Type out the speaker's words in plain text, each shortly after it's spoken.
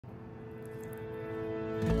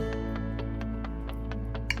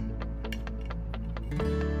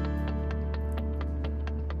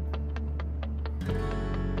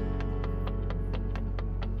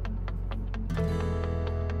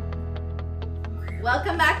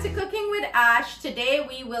Welcome back to Cooking with Ash. Today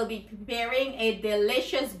we will be preparing a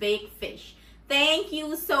delicious baked fish. Thank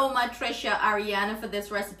you so much, Trisha Ariana, for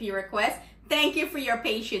this recipe request. Thank you for your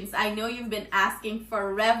patience. I know you've been asking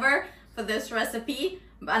forever for this recipe,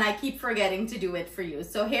 and I keep forgetting to do it for you.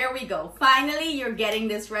 So here we go. Finally, you're getting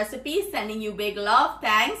this recipe. Sending you big love.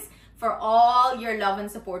 Thanks for all your love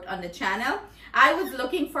and support on the channel. I was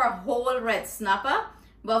looking for a whole red snapper,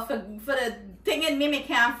 but for the thing in me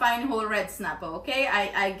can't find whole red snapper, okay?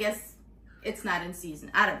 I guess it's not in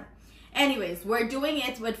season. I don't know. Anyways, we're doing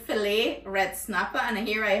it with fillet red snapper, and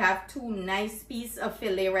here I have 2 nice pieces of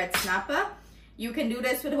fillet red snapper. You can do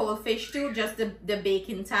this with whole fish too, just the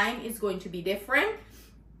baking time is going to be different.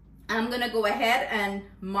 I'm gonna go ahead and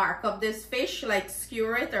mark up this fish, like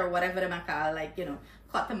skewer it or whatever they might call, like, you know,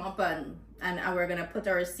 cut them up, and we're gonna put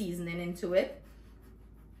our seasoning into it.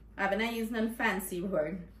 I've been using a fancy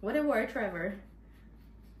word. What a word, Trevor?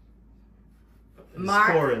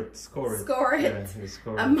 Mark. Score it. Yeah,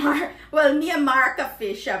 score it. Well, me a mark a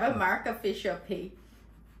fish. I have a mark a fish up here.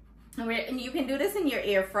 And you can do this in your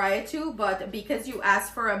air fryer too, but because you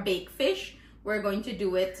asked for a baked fish, we're going to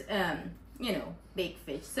do it, you know, baked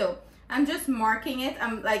fish. So I'm just marking it.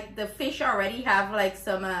 I'm like, the fish already have like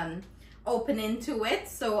some opening to it,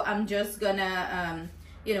 so I'm just gonna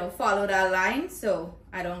you know, follow that line so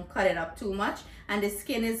I don't cut it up too much. And the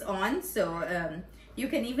skin is on, so you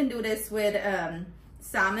can even do this with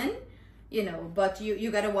salmon, you know, but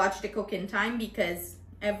you gotta watch the cooking time because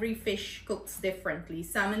every fish cooks differently.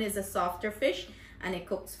 Salmon is a softer fish and it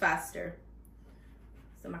cooks faster.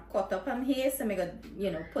 So I'm cut up on here, so I'm gonna,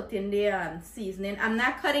 you know, put in the seasoning. I'm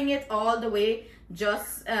not cutting it all the way,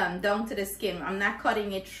 just down to the skin. I'm not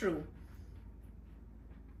cutting it through.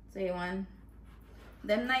 So you want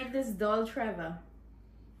them knife this dull, Trevor.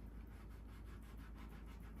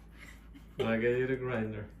 I'll get you the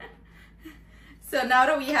grinder. So now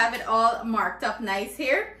that we have it all marked up nice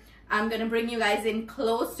here, I'm gonna bring you guys in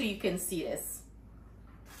close so you can see this.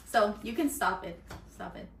 So you can stop it.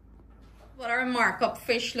 What our markup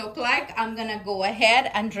fish look like, I'm gonna go ahead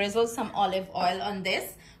and drizzle some olive oil on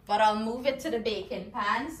this, but I'll move it to the baking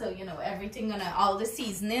pan, so you know everything all the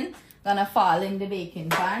seasoning gonna fall in the baking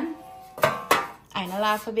pan. I don't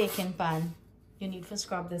laugh a baking pan. You need to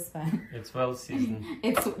scrub this pan. It's well seasoned.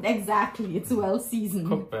 It's well seasoned.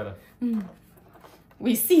 Cook better.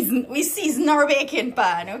 We season our baking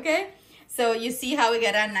pan, okay? So you see how we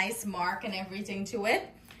get a nice mark and everything to it.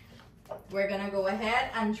 We're gonna go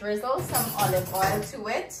ahead and drizzle some olive oil to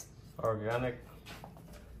it. Organic.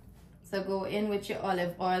 So go in with your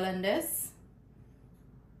olive oil on this.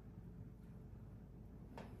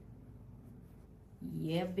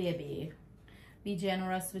 Yeah, baby. Be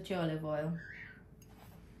generous with your olive oil.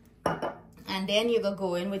 And then you're gonna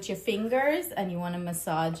go in with your fingers and you wanna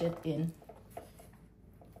massage it in.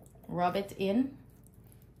 Rub it in.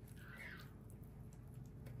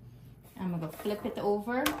 I'm gonna flip it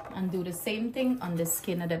over and do the same thing on the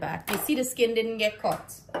skin of the back. You see the skin didn't get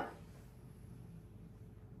cut.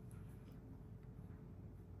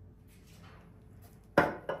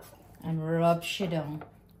 And rub it down.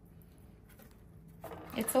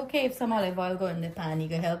 It's okay if some olive oil go in the pan. You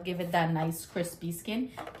can help give it that nice crispy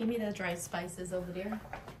skin. Give me the dry spices over there.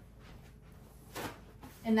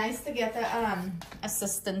 And nice to get the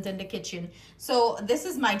assistant in the kitchen. So this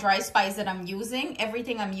is my dry spice that I'm using.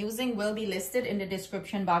 Everything I'm using will be listed in the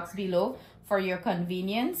description box below for your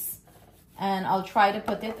convenience. And I'll try to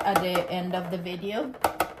put it at the end of the video.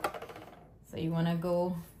 So you want to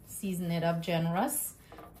go season it up generous.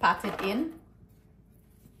 Pat it in.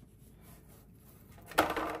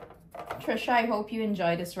 Trisha, I hope you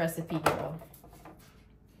enjoy this recipe, girl.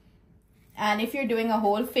 And if you're doing a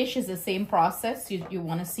whole fish, it's the same process. You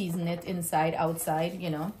want to season it inside, outside,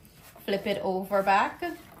 you know. Flip it over back,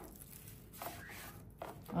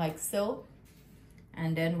 like so.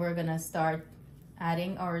 And then we're going to start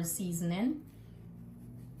adding our seasoning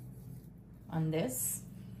on this.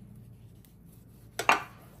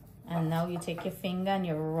 And now you take your finger and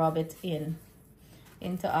you rub it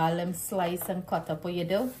into all them slice and cut up. What you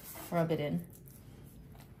do? Rub it in.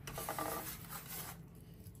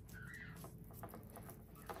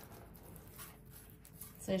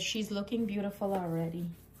 So she's looking beautiful already.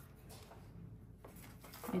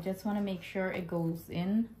 You just want to make sure it goes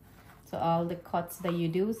in to all the cuts that you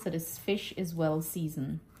do, so this fish is well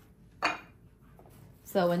seasoned.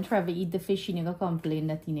 So when Trevor eat the fish, you never complain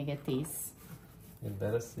that he never get taste. You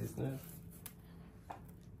better season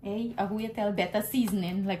it. Hey, who you tell better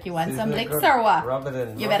seasoning? Like you want some Season it licks good. or what? Rub it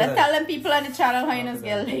in. You rub better it tell in. them people on the channel how you Rub just it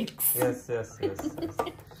get in. licks. Yes.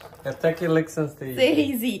 Yeah, take your licks and stay Stay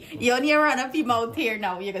easy. easy. You only run up your mouth here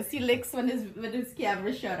now. You can see licks when this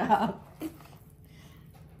camera shut up.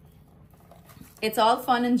 It's all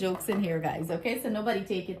fun and jokes in here, guys. Okay, so nobody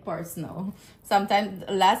take it personal. Sometimes,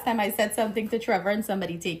 last time I said something to Trevor and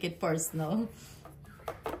somebody take it personal.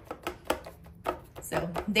 So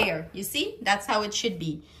there, you see, that's how it should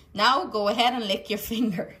be. Now go ahead and lick your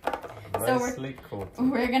finger. Nicely coated.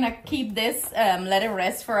 We're gonna keep this, let it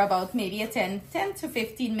rest for about maybe a 10 to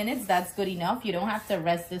 15 minutes. That's good enough. You don't have to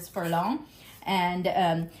rest this for long.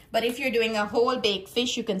 And but if you're doing a whole baked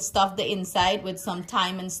fish, you can stuff the inside with some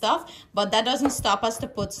thyme and stuff, but that doesn't stop us to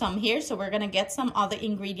put some here. So we're gonna get some other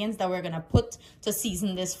ingredients that we're gonna put to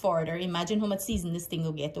season this further. Imagine how much season this thing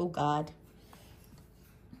will get. Oh God.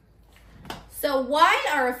 So while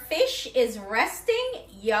our fish is resting,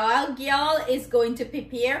 y'all is going to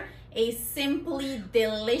prepare a simply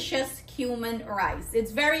delicious cumin rice.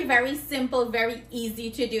 It's very, very simple, very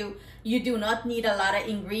easy to do. You do not need a lot of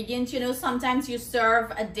ingredients. You know, sometimes you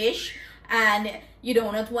serve a dish and you do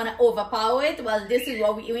not want to overpower it. Well, this is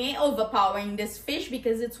what we ain't overpowering this fish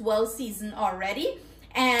because it's well seasoned already.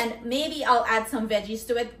 And maybe I'll add some veggies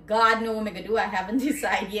to it. God knows what I'm gonna do. I haven't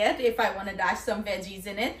decided yet if I want to dash some veggies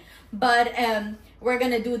in it. But we're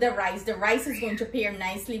gonna do the rice. The rice is going to pair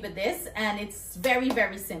nicely with this, and it's very,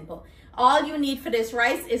 very simple. All you need for this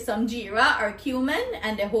rice is some jeera or cumin,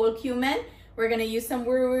 and the whole cumin. We're gonna use some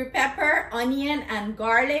wuru pepper, onion, and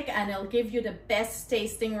garlic, and it'll give you the best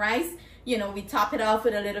tasting rice. You know, we top it off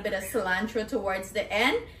with a little bit of cilantro towards the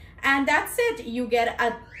end, and that's it. You get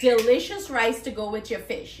a delicious rice to go with your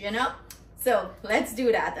fish, you know? So let's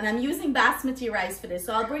do that. And I'm using basmati rice for this.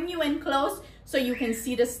 So I'll bring you in close so you can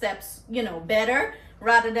see the steps, you know, better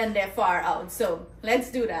rather than they're far out. So let's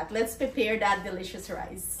do that. Let's prepare that delicious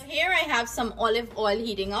rice. Here I have some olive oil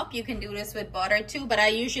heating up. You can do this with butter too, but I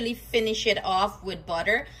usually finish it off with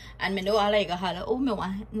butter. And I know I like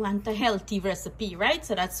want a healthy recipe, right?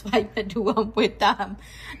 So that's why I do with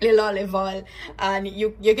little olive oil. And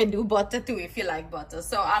you can do butter too if you like butter.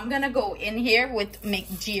 So I'm gonna go in here with my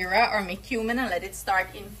jeera or my cumin and let it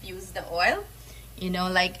start infuse the oil. You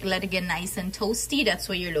know, like let it get nice and toasty. That's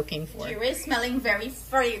what you're looking for. Jeera is smelling very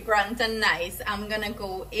fragrant and nice. I'm gonna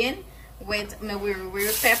go in with my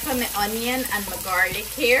wuru pepper, my onion, and my garlic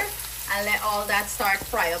here, and let all that start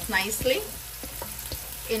fry up nicely.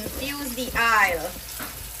 Infuse the aisle.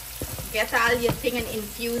 Get all your thing and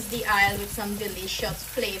infuse the aisle with some delicious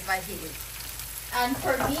flavor here. And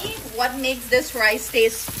for me, what makes this rice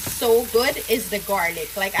taste so good is the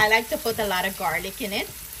garlic. Like I like to put a lot of garlic in it.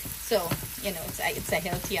 So, you know, it's a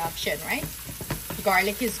healthy option, right?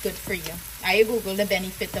 Garlic is good for you. I Googled the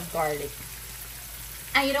benefit of garlic.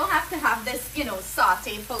 And you don't have to have this, you know,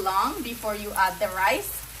 sauteed for long before you add the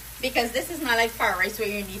rice, because this is not like fried rice where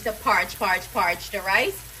you need to parch the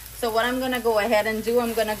rice. So what I'm gonna go ahead and do,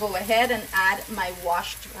 I'm gonna go ahead and add my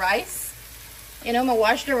washed rice. You know, I'm gonna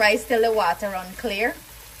wash the rice till the water run clear.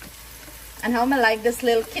 And how I like this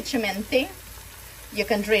little Cumin thing, you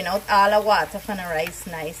can drain out all the water from the rice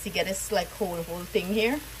nice. You get this like whole thing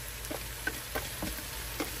here.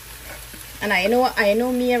 And I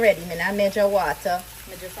know me already, I measure water.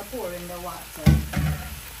 I just pour in the water.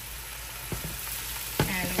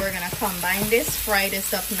 And we're gonna combine this, fry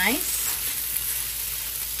this up nice.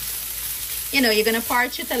 You know, you're gonna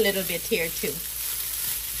parch it a little bit here too.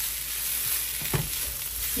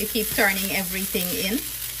 You keep turning everything in.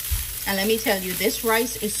 And let me tell you, this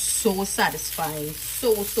rice is so satisfying,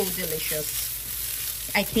 so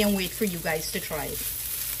delicious. I can't wait for you guys to try it.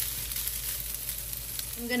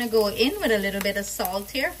 I'm gonna go in with a little bit of salt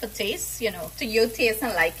here for taste, you know, to your taste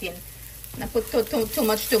and liking. Not put too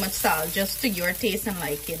much salt, just to your taste and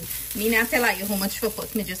liking. Me not tell you how much to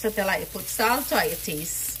put, me just tell you put salt to your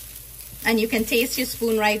taste. And you can taste your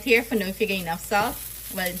spoon right here for know if you get enough salt.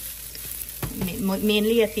 Well,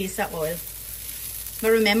 mainly a taste of oil.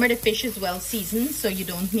 But remember, the fish is well seasoned, so you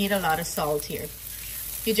don't need a lot of salt here.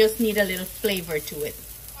 You just need a little flavor to it.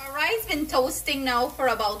 Our rice been toasting now for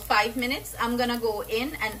about 5 minutes. I'm gonna go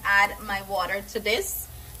in and add my water to this.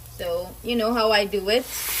 So you know how I do it,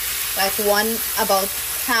 like about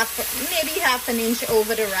maybe half an inch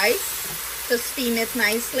over the rice to steam it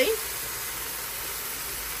nicely.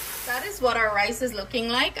 That is what our rice is looking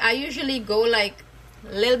like. I usually go like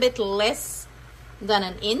a little bit less than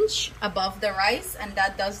an inch above the rice, and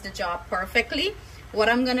that does the job perfectly. What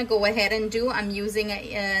I'm gonna go ahead and do, I'm using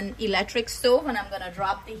an electric stove, and I'm gonna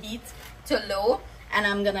drop the heat to low, and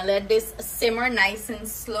I'm gonna let this simmer nice and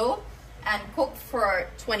slow and cook for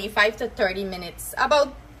 25 to 30 minutes.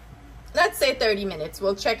 About let's say 30 minutes.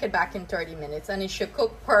 We'll check it back in 30 minutes and it should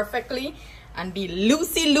cook perfectly and be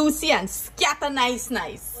loosey and scatter nice.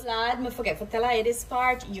 Lad, I forget to tell you this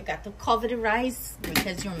part. You got to cover the rice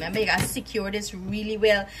because you remember you got to secure this really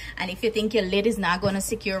well. And if you think your lid is not going to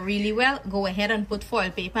secure really well, go ahead and put foil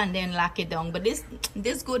paper and then lock it down. But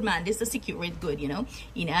this good, man. This is secure it good, you know.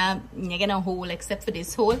 You're gonna hole except for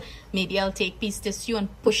this hole. Maybe I'll take piece tissue and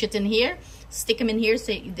push it in here. Stick them in here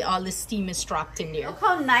so all the steam is trapped in there. Look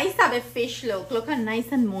how nice how the fish look. Look how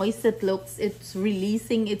nice and moist it looks. It's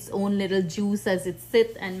releasing its own little juice as it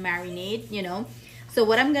sits and marinate, you know. So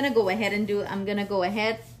what I'm gonna go ahead and do, I'm gonna go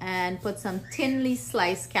ahead and put some thinly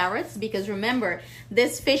sliced carrots, because remember,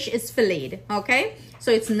 this fish is filleted, okay?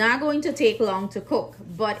 So it's not going to take long to cook.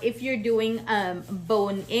 But if you're doing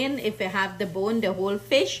bone in, if you have the bone, the whole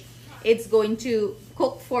fish, it's going to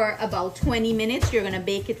cook for about 20 minutes. You're gonna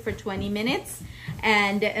bake it for 20 minutes.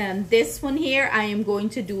 And this one here, I am going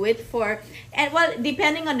to do it for, and well,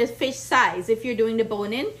 depending on the fish size, if you're doing the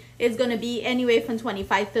bone in, it's gonna be anyway from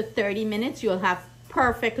 25 to 30 minutes. You'll have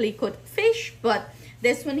perfectly cooked fish. But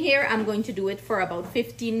this one here, I'm going to do it for about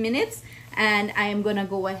 15 minutes. And I am gonna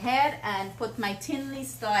go ahead and put my thinly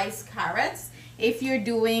sliced carrots. If you're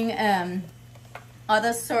doing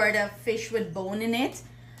other sort of fish with bone in it,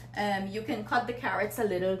 you can cut the carrots a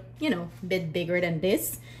little, you know, bit bigger than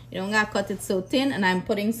this. You don't gotta cut it so thin. And I'm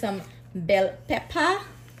putting some bell pepper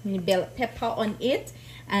on it.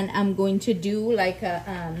 And I'm going to do like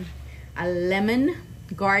a lemon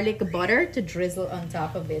garlic butter to drizzle on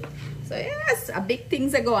top of it. So yes, a big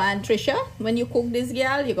things that go on, Trisha. When you cook this,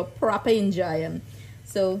 girl, you go proper enjoy them.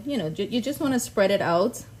 So, you know, you just want to spread it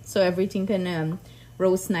out so everything can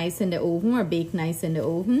roast nice in the oven or bake nice in the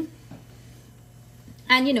oven.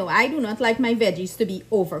 And, you know, I do not like my veggies to be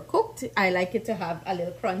overcooked. I like it to have a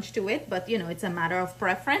little crunch to it, but, you know, it's a matter of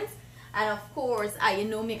preference. And, of course, I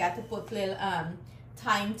know me got to put little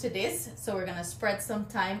thyme to this. So we're going to spread some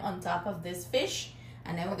thyme on top of this fish.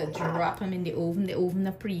 And then we're going to drop them in the oven. The oven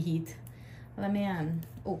to preheat. Let me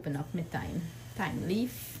open up my thyme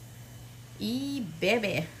leaf.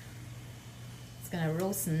 Baby. It's going to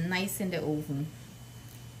roast nice in the oven.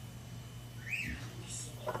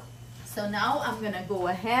 So now I'm gonna go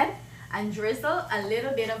ahead and drizzle a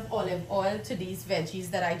little bit of olive oil to these veggies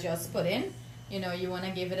that I just put in. You know, you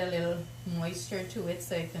wanna give it a little moisture to it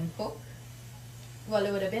so it can cook. Well,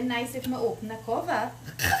 it would have been nice if I opened the cover.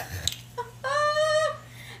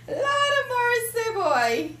 Lord of mercy,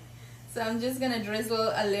 boy. So I'm just gonna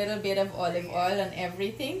drizzle a little bit of olive oil on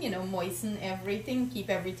everything, you know, moisten everything, keep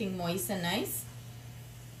everything moist and nice.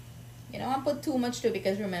 You don't want to put too much to it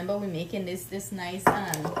because remember we're making this nice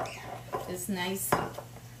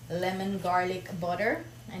lemon garlic butter,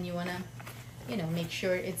 and you want to, you know, make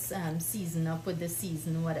sure it's seasoned up with the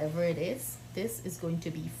season, whatever it is. This is going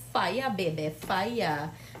to be fire, baby,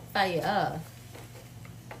 fire.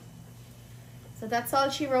 So that's all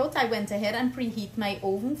she wrote. I went ahead and preheat my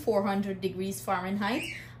oven 400 degrees Fahrenheit.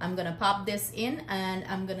 I'm gonna pop this in and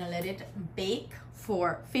I'm gonna let it bake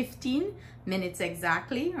for 15 minutes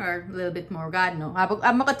exactly, or a little bit more. God no,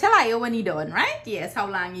 I'm gonna tell you when you're done, right? Yes, how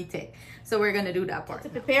long you take. So we're gonna do that part. To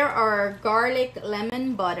prepare our garlic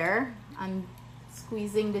lemon butter, I'm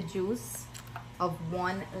squeezing the juice of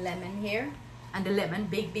 1 lemon here, and the lemon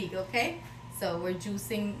big, okay? So we're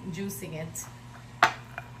juicing it.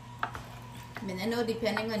 I mean, I know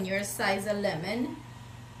depending on your size of lemon,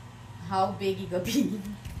 how big it gonna be.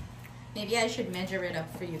 Maybe I should measure it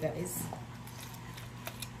up for you guys.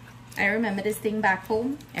 I remember this thing back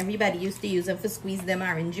home. Everybody used to use it for squeeze them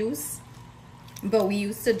orange juice. But we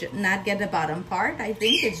used to not get the bottom part. I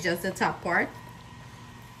think it's just the top part.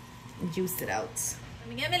 Juice it out.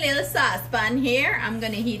 Let me get my little saucepan here. I'm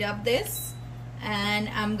going to heat up this. And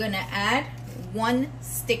I'm going to add 1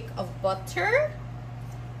 stick of butter.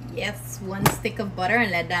 Yes, 1 stick of butter,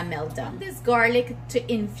 and let that melt down. This garlic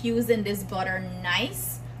to infuse in this butter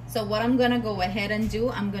nice. So what I'm gonna go ahead and do,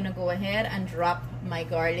 I'm gonna go ahead and drop my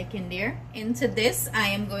garlic in there. Into this, I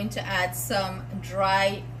am going to add some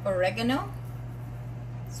dry oregano.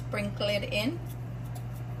 Sprinkle it in.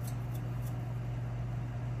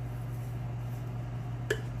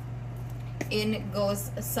 In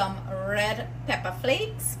goes some red pepper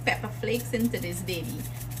flakes. Pepper flakes into this baby.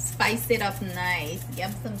 Spice it up nice.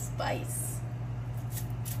 Give some spice.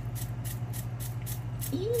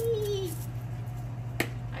 Eee.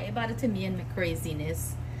 I about it to me and my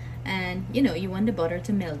craziness. And you know, you want the butter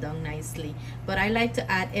to melt down nicely, but I like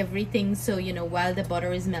to add everything so, you know, while the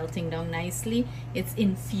butter is melting down nicely, it's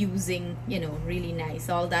infusing, you know, really nice.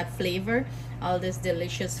 All that flavor, all this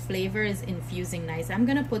delicious flavor is infusing nice. I'm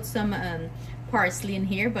gonna put some parsley in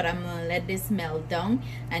here, but I'm gonna let this melt down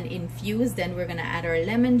and infuse. Then we're gonna add our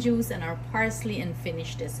lemon juice and our parsley and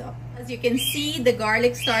finish this up. As you can see, the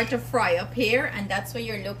garlic start to fry up here, and that's what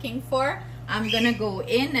you're looking for. I'm gonna go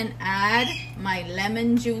in and add my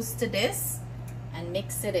lemon juice to this and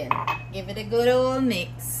mix it in. Give it a good old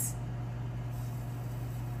mix.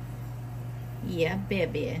 Yeah,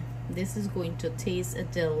 baby, this is going to taste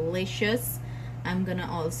delicious. I'm gonna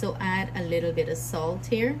also add a little bit of salt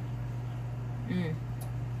here.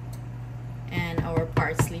 And our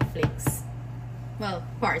parsley flakes. Well,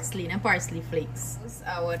 parsley, not parsley flakes.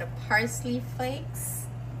 Our parsley flakes.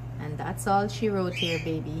 And that's all she wrote here,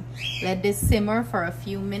 baby. Let this simmer for a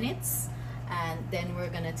few minutes, and then we're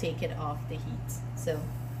gonna take it off the heat. So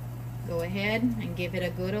go ahead and give it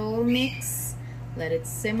a good old mix. Let it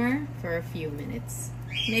simmer for a few minutes,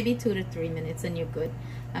 maybe 2 to 3 minutes, and you're good.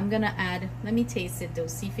 I'm gonna add, let me taste it though,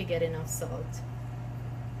 see if you get enough salt.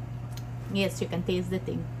 Yes, you can taste the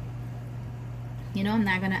thing. You know, I'm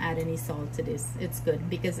not gonna add any salt to this. It's good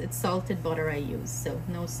because it's salted butter I use, so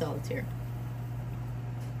no salt here.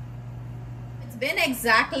 It's been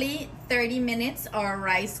exactly 30 minutes our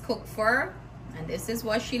rice cooked for, and this is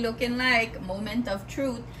what she looking like. Moment of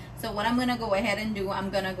truth. So what I'm gonna go ahead and do,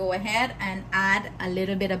 I'm gonna go ahead and add a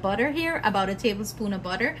little bit of butter here, about a tablespoon of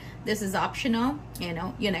butter. This is optional, you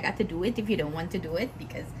know, you're not got to do it if you don't want to do it,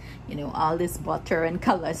 because you know, all this butter and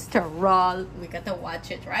cholesterol, we got to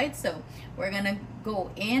watch it, right? So we're gonna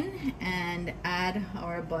go in and add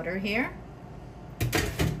our butter here.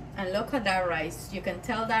 And look at that rice. You can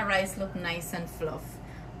tell that rice look nice and fluff.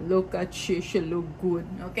 Look at she look good.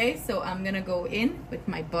 Okay, so I'm gonna go in with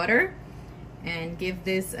my butter and give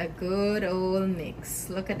this a good old mix.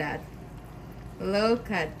 Look at that.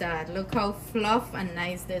 Look at that. Look how fluff and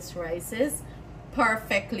nice this rice is.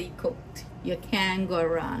 Perfectly cooked. You can't go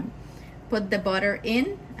wrong. Put the butter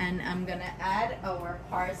in, and I'm gonna add our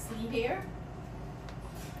parsley here.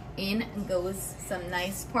 In goes some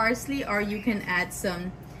nice parsley, or you can add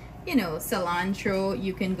some, you know, cilantro.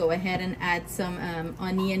 You can go ahead and add some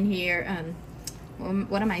onion here.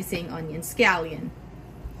 What am I saying? Onion, scallion.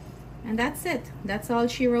 And that's it. That's all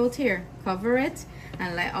she wrote here. Cover it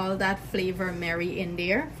and let all that flavor marry in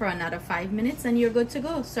there for another 5 minutes, and you're good to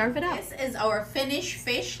go. Serve it up. This is our finished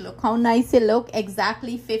fish. Look how nice it look.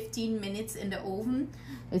 Exactly 15 minutes in the oven.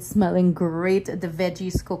 It's smelling great. The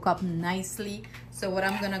veggies cook up nicely. So what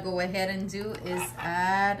I'm gonna go ahead and do is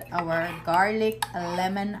add our garlic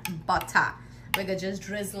lemon butter. We're gonna just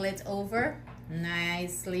drizzle it over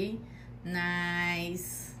nicely.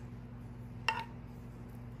 Nice.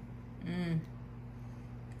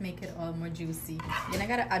 Make it all more juicy. You know,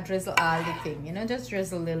 gotta drizzle all the thing, you know, just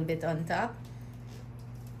drizzle a little bit on top,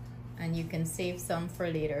 and you can save some for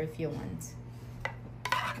later if you want.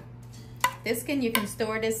 You can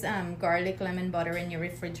store this garlic lemon butter in your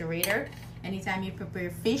refrigerator. Anytime you prepare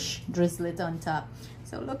fish, drizzle it on top.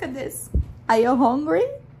 So look at this. Are you hungry?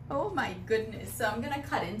 Oh my goodness. So I'm gonna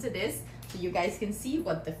cut into this so you guys can see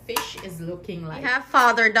what the fish is looking like. We have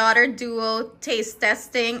father-daughter duo taste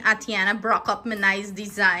testing. Atiana broke up my nice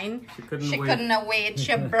design. She couldn't wait.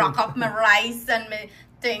 She broke up my rice and my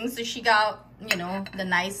things. So she got, you know, the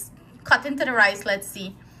nice cut into the rice. Let's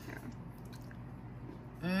see.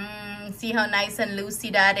 See how nice and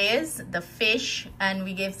loosey that is. The fish, and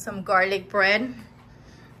we gave some garlic bread.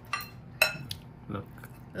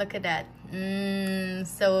 Look at that.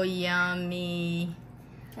 So yummy.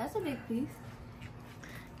 That's a big piece.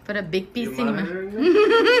 Put a big piece in my...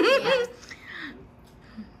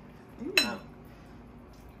 Yeah.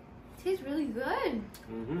 Tastes really good.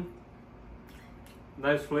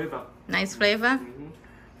 Nice flavor. Nice flavor.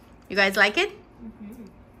 You guys like it?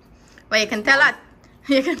 Well, you can tell that.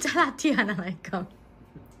 You can tell Tiana like come.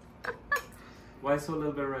 Why so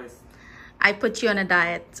little bit rice? I put you on a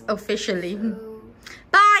diet officially.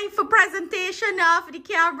 Bye for presentation of the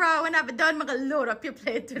camera. When I'm done, I'm gonna load up your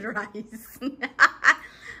plate with rice.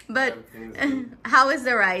 But how is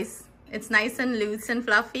the rice? It's nice and loose and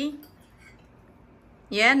fluffy.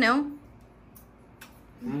 Yeah, no?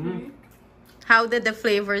 How did the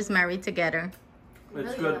flavors marry together?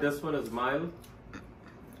 It's really good. This one is mild.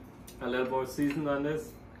 A little more seasoned on this,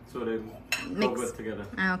 so they go good together.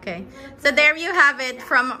 Okay. So there you have it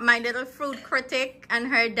from my little food critic and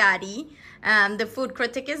her daddy. The food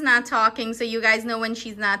critic is not talking, so you guys know when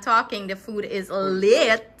she's not talking, the food is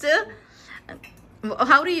lit.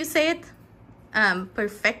 How do you say it?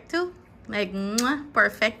 Perfecto? Like,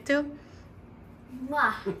 perfecto?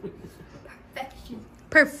 Mwah. Perfection.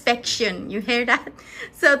 Perfection. You hear that?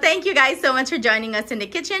 So thank you guys so much for joining us in the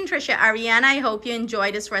kitchen. Trisha, Ariana, I hope you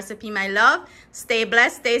enjoyed this recipe, my love. Stay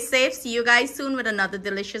blessed, stay safe. See you guys soon with another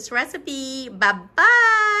delicious recipe.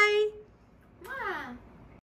 Bye-bye.